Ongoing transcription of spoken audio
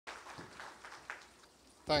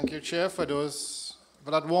Thank you, Chair, for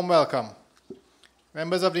that warm welcome.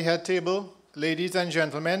 Members of the head table, ladies and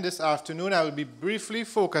gentlemen, this afternoon I will be briefly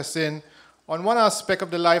focusing on one aspect of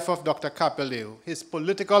the life of Dr. Capildeo, his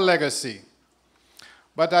political legacy.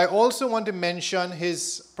 But I also want to mention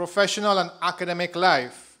his professional and academic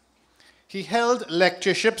life. He held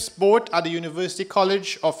lectureships both at the University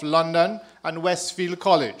College of London and Westfield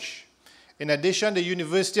College. In addition, the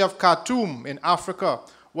University of Khartoum in Africa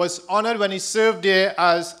was honored when he served there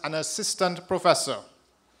as an assistant professor.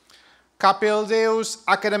 Capildeo's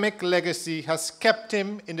academic legacy has kept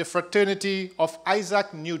him in the fraternity of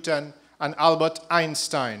Isaac Newton and Albert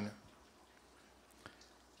Einstein.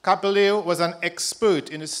 Capildeo was an expert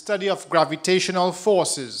in the study of gravitational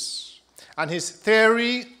forces, and his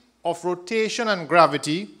theory of rotation and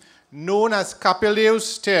gravity, known as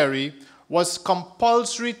Capildeo's theory, was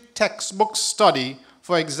compulsory textbook study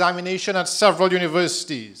for examination at several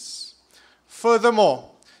universities. Furthermore,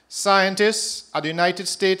 scientists at the United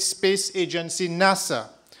States Space Agency, NASA,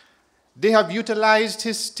 they have utilized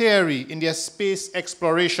his theory in their space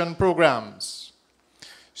exploration programs.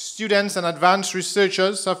 Students and advanced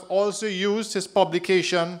researchers have also used his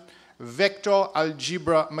publication, Vector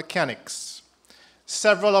Algebra Mechanics.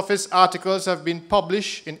 Several of his articles have been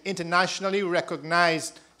published in internationally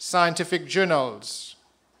recognized scientific journals.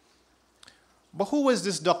 But who was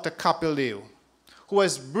this Dr. Capildeo, who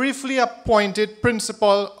was briefly appointed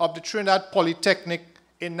principal of the Trinidad Polytechnic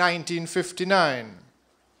in 1959?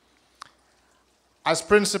 As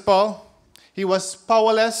principal, he was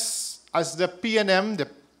powerless as the PNM, the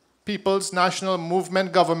People's National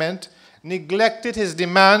Movement government, neglected his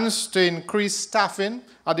demands to increase staffing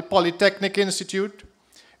at the Polytechnic Institute.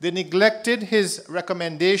 They neglected his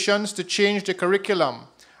recommendations to change the curriculum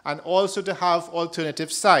and also to have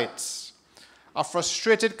alternative sites. A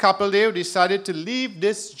frustrated Capildeo decided to leave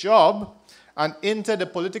this job and enter the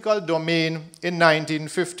political domain in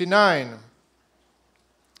 1959.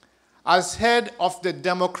 As head of the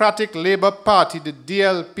Democratic Labour Party, the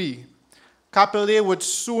DLP, Capildeo would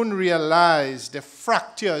soon realize the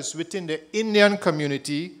fractures within the Indian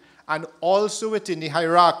community and also within the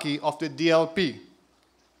hierarchy of the DLP.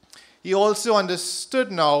 He also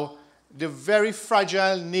understood now the very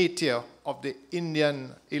fragile nature of the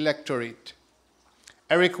Indian electorate.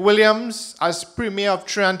 Eric Williams, as Premier of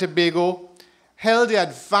Trinidad and Tobago, held the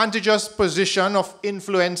advantageous position of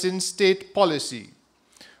influencing state policy.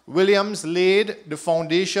 Williams laid the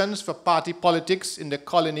foundations for party politics in the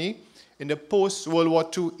colony in the post-World War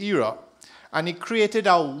II era, and he created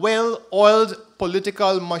a well-oiled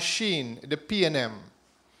political machine, the PNM.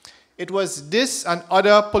 It was this and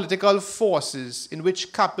other political forces in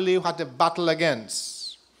which Capildeo had to battle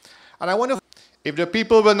against. And I wonder if the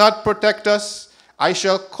people will not protect us, I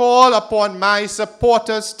shall call upon my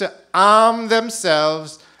supporters to arm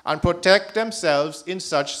themselves and protect themselves in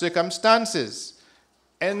such circumstances.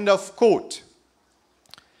 End of quote.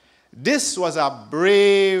 This was a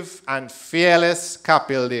brave and fearless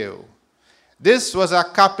Capildeo. This was a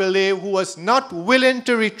Capildeo who was not willing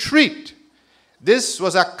to retreat. This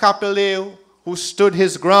was a Capildeo who stood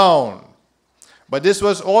his ground. But this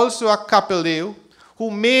was also a Capildeo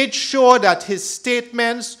who made sure that his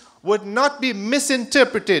statements would not be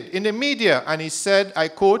misinterpreted in the media. And he said, I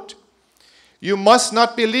quote, "You must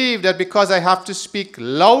not believe that because I have to speak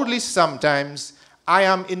loudly sometimes, I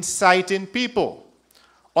am inciting people.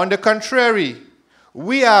 On the contrary,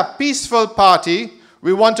 we are a peaceful party.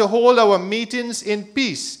 We want to hold our meetings in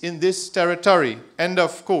peace in this territory." End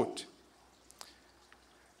of quote.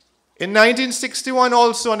 In 1961,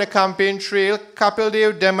 also on the campaign trail,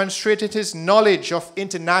 Capildeo demonstrated his knowledge of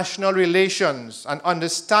international relations and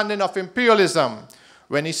understanding of imperialism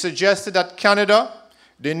when he suggested that Canada,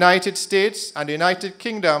 the United States, and the United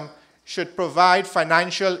Kingdom should provide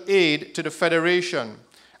financial aid to the Federation,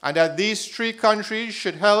 and that these three countries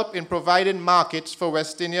should help in providing markets for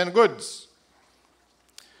West Indian goods.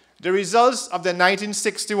 The results of the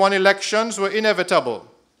 1961 elections were inevitable.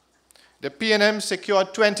 The PNM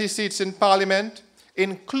secured 20 seats in Parliament,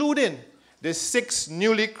 including the 6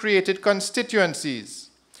 newly created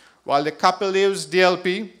constituencies, while the Capildeo's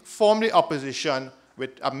DLP formed the opposition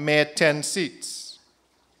with a mere 10 seats.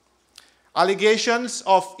 Allegations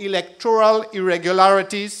of electoral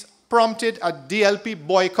irregularities prompted a DLP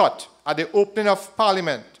boycott at the opening of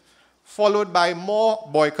Parliament, followed by more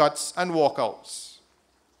boycotts and walkouts.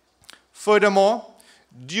 Furthermore,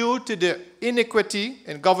 due to the inequity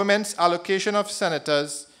in government's allocation of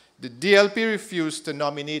senators, the DLP refused to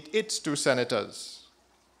nominate its 2 senators.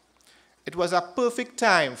 It was a perfect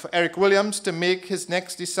time for Eric Williams to make his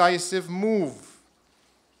next decisive move.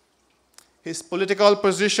 His political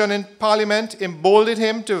position in Parliament emboldened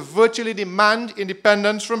him to virtually demand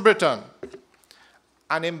independence from Britain.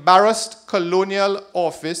 An embarrassed colonial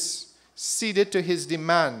office ceded to his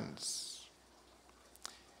demands.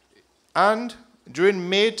 And during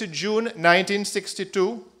May to June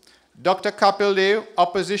 1962, Dr. Capildeo,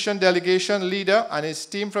 opposition delegation leader, and his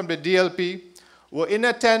team from the DLP were in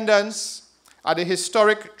attendance at the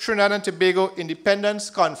historic Trinidad and Tobago Independence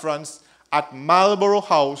Conference at Marlborough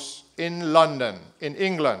House in London, in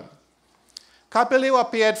England. Capildeo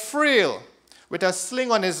appeared frail, with a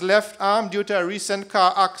sling on his left arm due to a recent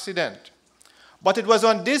car accident. But it was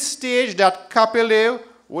on this stage that Capildeo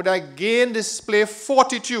would again display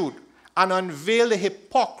fortitude and unveil the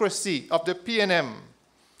hypocrisy of the PNM.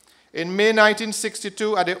 In May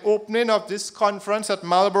 1962, at the opening of this conference at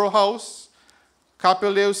Marlborough House,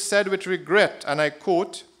 Capildeo said with regret, and I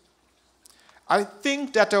quote, "I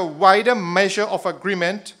think that a wider measure of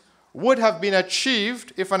agreement would have been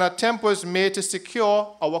achieved if an attempt was made to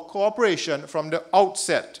secure our cooperation from the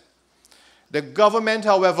outset. The government,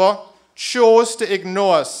 however, chose to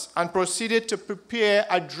ignore us and proceeded to prepare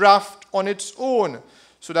a draft on its own,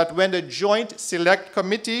 so that when the Joint Select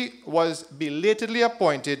Committee was belatedly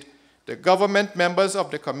appointed, the government members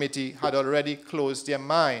of the committee had already closed their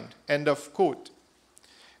mind." End of quote.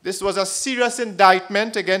 This was a serious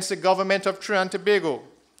indictment against the government of Trinidad and Tobago.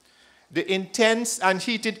 The intense and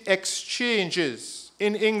heated exchanges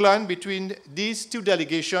in England between these two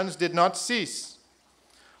delegations did not cease.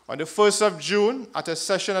 On the 1st of June, at a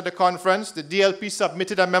session at the conference, the DLP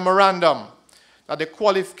submitted a memorandum that the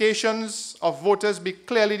qualifications of voters be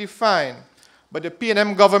clearly defined, but the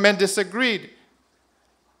PNM government disagreed,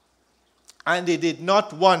 and they did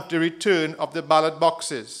not want the return of the ballot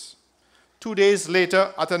boxes. 2 days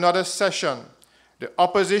later, at another session, the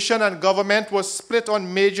opposition and government was split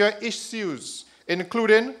on major issues,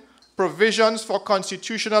 including provisions for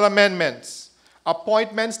constitutional amendments,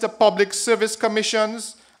 appointments to public service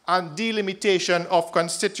commissions, and delimitation of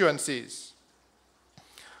constituencies.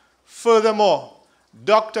 Furthermore,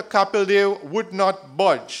 Dr. Capildeo would not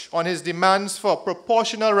budge on his demands for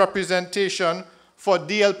proportional representation for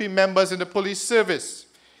DLP members in the police service.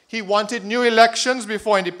 He wanted new elections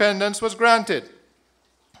before independence was granted.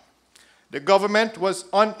 The government was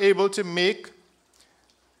unable to make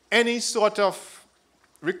any sort of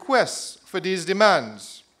requests for these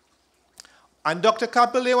demands. And Dr.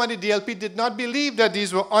 Capildeo and the DLP did not believe that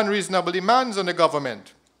these were unreasonable demands on the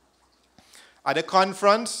government. At the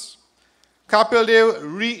conference, Capildeo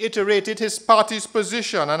reiterated his party's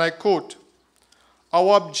position, and I quote,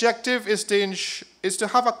 "Our objective is to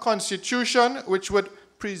have a constitution which would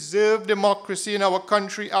preserve democracy in our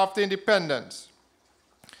country after independence.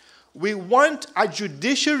 We want a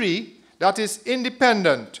judiciary that is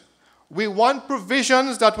independent. We want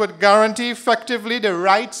provisions that would guarantee effectively the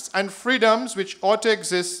rights and freedoms which ought to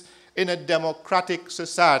exist in a democratic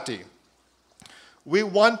society. We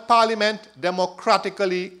want Parliament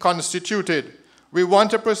democratically constituted. We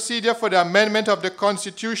want a procedure for the amendment of the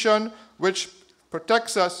Constitution which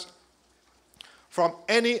protects us from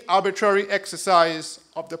any arbitrary exercise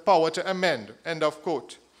of the power to amend." End of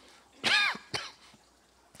quote.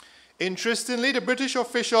 Interestingly, the British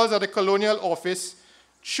officials at the colonial office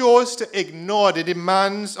chose to ignore the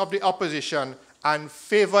demands of the opposition and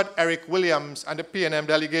favored Eric Williams and the PNM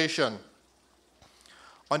delegation.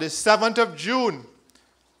 On the 7th of June,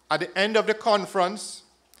 at the end of the conference,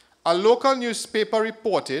 a local newspaper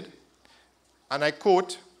reported, and I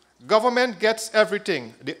quote, "Government gets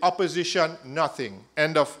everything, the opposition nothing,"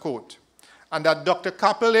 end of quote, and that Dr.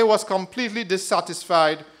 Capildeo was completely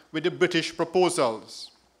dissatisfied with the British proposals.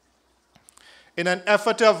 In an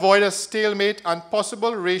effort to avoid a stalemate and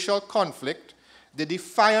possible racial conflict, the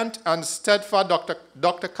defiant and steadfast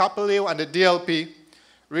Dr. Capildeo and the DLP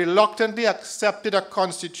reluctantly accepted a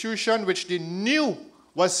constitution which they knew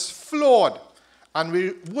was flawed and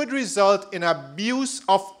would result in abuse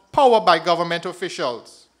of power by government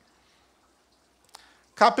officials.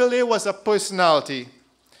 Capildeo was a personality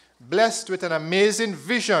blessed with an amazing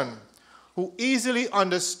vision who easily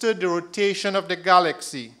understood the rotation of the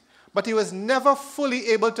galaxy, but he was never fully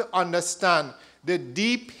able to understand the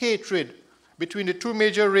deep hatred between the two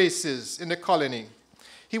major races in the colony.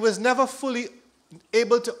 He was never fully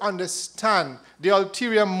able to understand the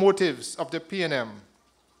ulterior motives of the PNM.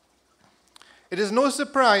 It is no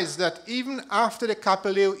surprise that even after the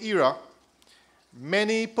Capildeo era,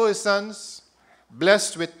 many persons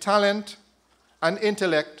blessed with talent and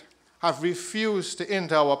intellect have refused to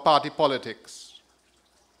enter our party politics.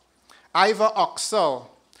 Ivor Oxell,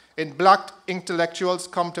 in Black Intellectuals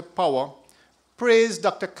Come to Power, praised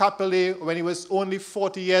Dr. Capildeo when he was only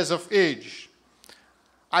 40 years of age.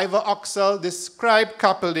 Ivor Oxell described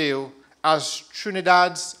Capildeo as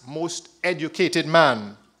Trinidad's most educated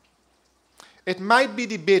man. It might be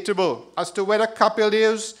debatable as to whether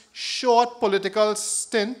Capildeo's short political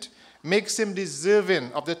stint makes him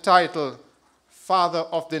deserving of the title Father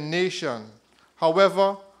of the Nation.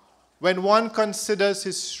 However, when one considers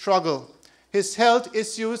his struggle, his health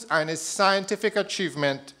issues, and his scientific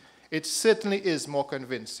achievement, it certainly is more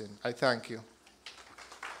convincing. I thank you.